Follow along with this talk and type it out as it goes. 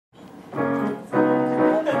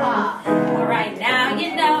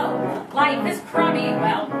life is crummy,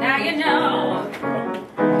 well, now you know.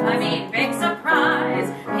 I mean, big surprise,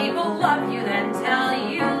 people love you then tell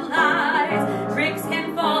you lies. Bricks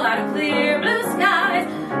can fall out of clear blue skies.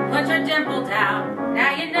 Put your dimple down,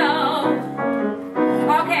 now you know.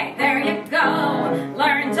 Okay, there you go,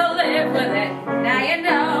 learn to live with it, now you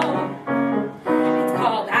know. It's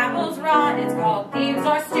called apples rot, it's called thieves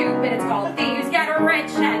are stupid, it's called thieves get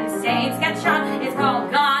rich and saints get shot. It's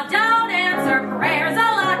called God don't answer prayers a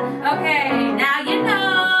lot. Okay, now you know.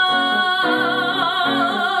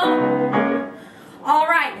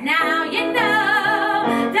 Alright, now you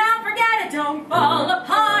know. Don't forget it, don't fall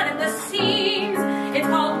apart at the seams. It's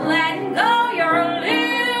called letting go your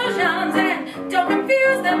illusions, and don't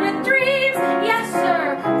confuse them with dreams. Yes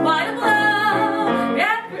sir, quite a blow.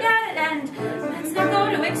 Yeah, forget it, and let's not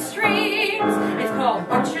go to extremes. It's called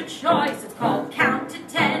what's your choice, it's called count to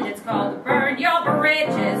 10. It's called burn your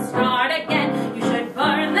bridges, start again. You should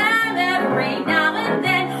burn them every now and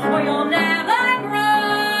then, or you'll never grow.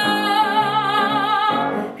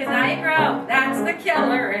 Cause now you grow, that's the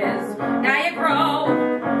killer is, now you grow.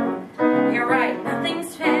 You're right,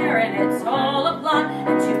 nothing's fair and it's all a blot,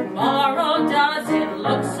 and tomorrow doesn't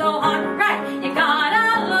look so hot.